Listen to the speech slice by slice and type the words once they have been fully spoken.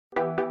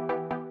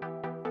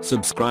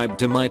Subscribe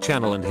to my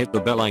channel and hit the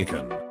bell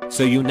icon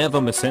so you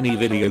never miss any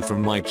video from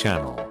my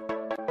channel.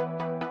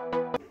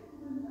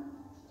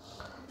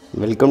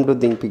 Welcome to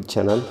think big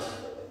channel.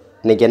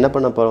 இன்றைக்கி என்ன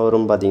பண்ண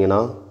போகிறோம் பார்த்தீங்கன்னா,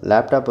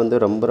 laptop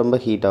வந்து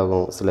ரொம்ப heat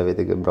ஆகும். சில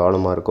பேருக்கு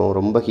ப்ராப்ளமாக இருக்கும்.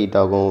 ரொம்ப ஹீட்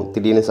ஆகும்,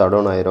 திடீர்னு ஷட்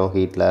டவுன் ஆயிரும்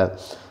ஹீட்டில்.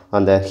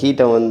 அந்த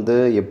ஹீட்டை வந்து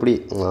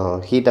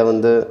ஹீட்டை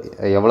வந்து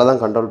எவ்வளோ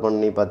தான் கண்ட்ரோல்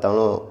பண்ணி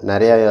பார்த்தாலும்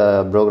நிறையா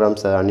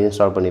ப்ரோக்ராம்ஸை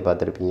அன்இன்ஸ்டால் பண்ணி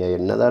பார்த்துருப்பீங்க.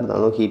 என்ன தான்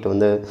இருந்தாலும் ஹீட்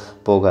வந்து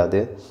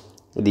போகாது.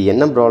 இது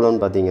என்ன ப்ராப்ளம்னு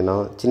பார்த்தீங்கன்னா,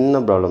 சின்ன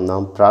ப்ராப்ளம்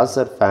தான்.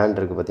 ப்ராசஸர் ஃபேன்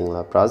இருக்குது பார்த்தீங்களா,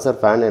 ப்ராசஸர்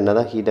ஃபேன் என்ன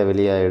தான் ஹீட்டை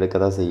வெளியே எடுக்க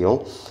தான் செய்யும்.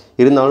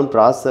 இருந்தாலும்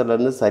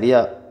ப்ராசஸர்லேருந்து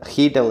சரியாக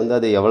ஹீட்டை வந்து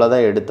அது எவ்வளோ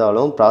தான்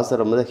எடுத்தாலும்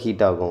ப்ராசஸர் வந்து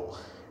ஹீட் ஆகும்.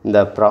 இந்த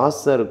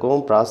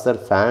ப்ராசஸருக்கும் ப்ராசஸர்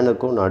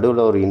ஃபேனுக்கும்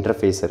நடுவில் ஒரு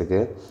இன்டர்ஃபேஸ்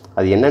இருக்குது.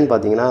 அது என்னென்னு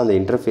பார்த்தீங்கன்னா, அந்த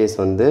இன்டர்ஃபேஸ்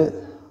வந்து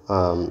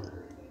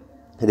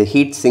இது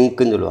ஹீட்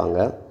சிங்க்குன்னு சொல்லுவாங்க.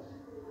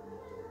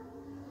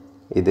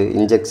 இது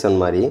இன்ஜெக்ஷன்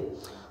மாதிரி.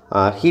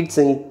 ஹீட்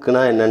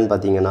சிங்க்னால் என்னென்னு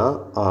பார்த்தீங்கன்னா,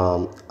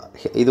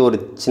 இது ஒரு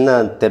சின்ன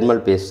தெர்மல்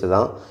பேஸ்ட்டு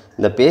தான்.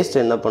 இந்த பேஸ்ட்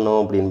என்ன பண்ணும்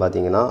அப்படின்னு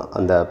பார்த்தீங்கன்னா,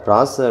 அந்த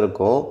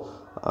ப்ராசஸருக்கு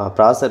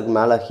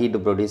மேலே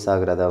ஹீட்டு ப்ரொடியூஸ்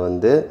ஆகிறத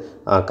வந்து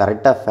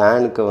கரெக்டாக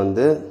ஃபேனுக்கு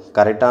வந்து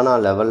கரெக்டான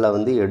லெவலில்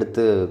வந்து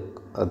எடுத்து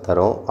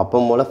தரும்.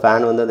 அப்போ போல்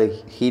ஃபேன் வந்து அந்த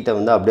ஹீட்டை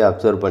வந்து அப்படியே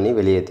அப்சர்வ் பண்ணி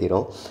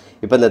வெளியேற்றிடும்.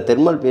 இப்போ இந்த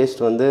தெர்மல்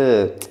பேஸ்ட் வந்து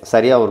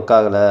சரியாக ஒர்க்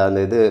ஆகலை,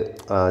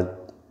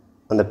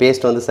 அந்த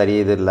பேஸ்ட் வந்து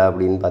இது இல்லை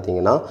அப்படின்னு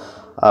பார்த்தீங்கன்னா,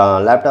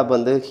 லேப்டாப்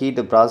வந்து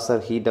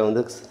ப்ராசஸர் ஹீட்டை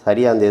வந்து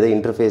சரியாக அந்த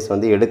இன்டர்ஃபேஸ்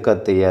வந்து எடுக்க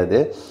தெரியாது.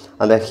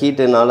 அந்த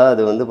ஹீட்டுனால்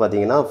அது வந்து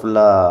பார்த்திங்கன்னா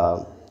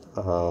ஃபுல்லாக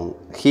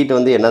ஹீட்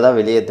வந்து என்ன தான்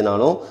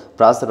வெளியேற்றினாலும்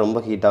ப்ராசஸர் ரொம்ப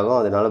ஹீட் ஆகும்.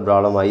 அதனால்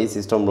ப்ராப்ளம் ஆகி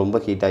சிஸ்டம் ரொம்ப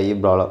ஹீட் ஆகி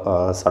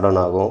ஷட்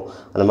டவுன் ஆகும்.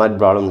 அந்த மாதிரி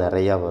ப்ராப்ளம்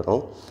நிறையா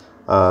வரும்.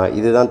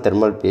 இதுதான்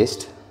thermal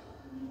paste,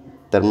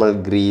 thermal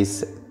grease,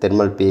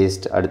 thermal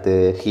paste. அடுத்து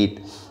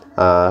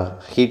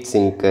ஹீட்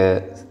சிங்க்கு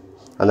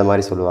அந்த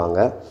மாதிரி சொல்லுவாங்க.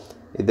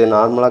 இது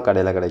நார்மலாக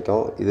கடையில்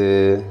கிடைக்கும். இது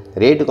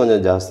ரேட்டு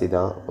கொஞ்சம் ஜாஸ்தி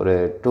தான், ஒரு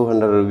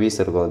 200 rupees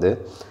இருக்கும் அது.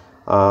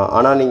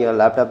 ஆனால் நீங்கள்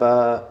லேப்டாப்பை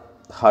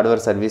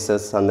ஹார்ட்வேர்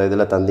சர்வீசஸ் அந்த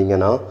இதில்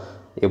தந்தீங்கன்னா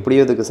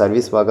எப்படியும் இதுக்கு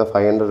சர்வீஸ் பார்க்க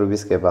 500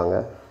 rupees கேட்பாங்க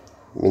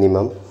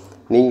மினிமம்.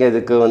 நீங்கள்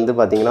இதுக்கு வந்து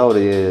பார்த்திங்கன்னா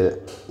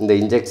இந்த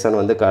இன்ஜெக்ஷன்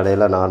வந்து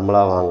கடையில்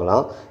நார்மலாக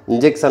வாங்கலாம்.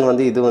 இன்ஜெக்ஷன்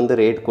வந்து இது வந்து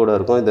ரேட் கூட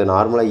இருக்கும். இது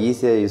நார்மலாக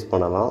ஈஸியாக யூஸ்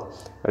பண்ணலாம்.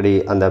 அப்படி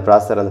அந்த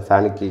ப்ராசஸர் அந்த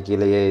ஃபேனுக்கு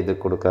கீழேயே இது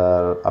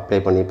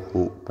அப்ளை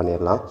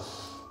பண்ணிடலாம்.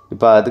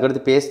 இப்போ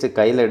அதுக்கடுத்து பேஸ்ட்டு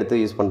கையில் எடுத்து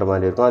யூஸ் பண்ணுற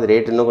மாதிரி இருக்கும். அது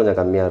ரேட் இன்னும் கொஞ்சம்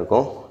கம்மியாக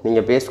இருக்கும்.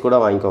 நீங்கள் பேஸ்ட் கூட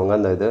வாங்கிக்கோங்க.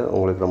 அந்த இது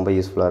உங்களுக்கு ரொம்ப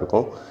யூஸ்ஃபுல்லாக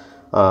இருக்கும்.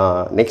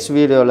 நெக்ஸ்ட்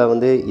வீடியோவில்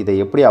வந்து இதை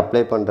எப்படி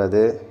அப்ளை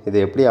பண்ணுறது, இதை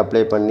எப்படி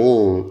அப்ளை பண்ணி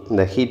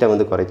இந்த ஹீட்டை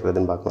வந்து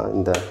குறைக்கிறதுன்னு பார்க்கலாம்.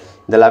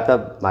 இந்த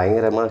லேப்டாப்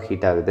பயங்கரமாக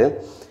ஹீட் ஆகுது.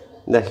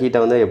 இந்த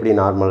ஹீட்டை வந்து எப்படி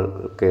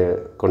நார்மலுக்கு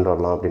கொண்டு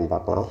வரலாம் அப்படின்னு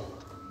பார்க்கலாம்.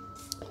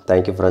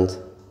 Thank you friends.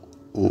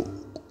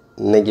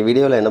 இன்றைக்கி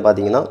வீடியோவில் என்ன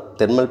பார்த்தீங்கன்னா,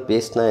 தெர்மல்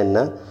பேஸ்ட்னால்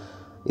என்ன,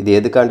 இது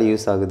எதுக்காண்டி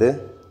யூஸ் ஆகுது,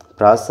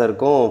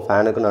 ப்ராசஸருக்கும்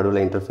ஃபேனுக்கும்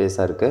நடுவில்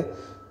இன்டர்ஃபேஸாக இருக்குது.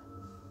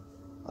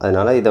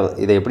 அதனால்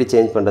இதை எப்படி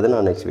சேஞ்ச் பண்ணுறது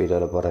நான் நெக்ஸ்ட்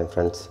வீடியோவில் போகிறேன்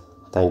ஃப்ரெண்ட்ஸ்.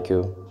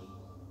 தேங்க்யூ.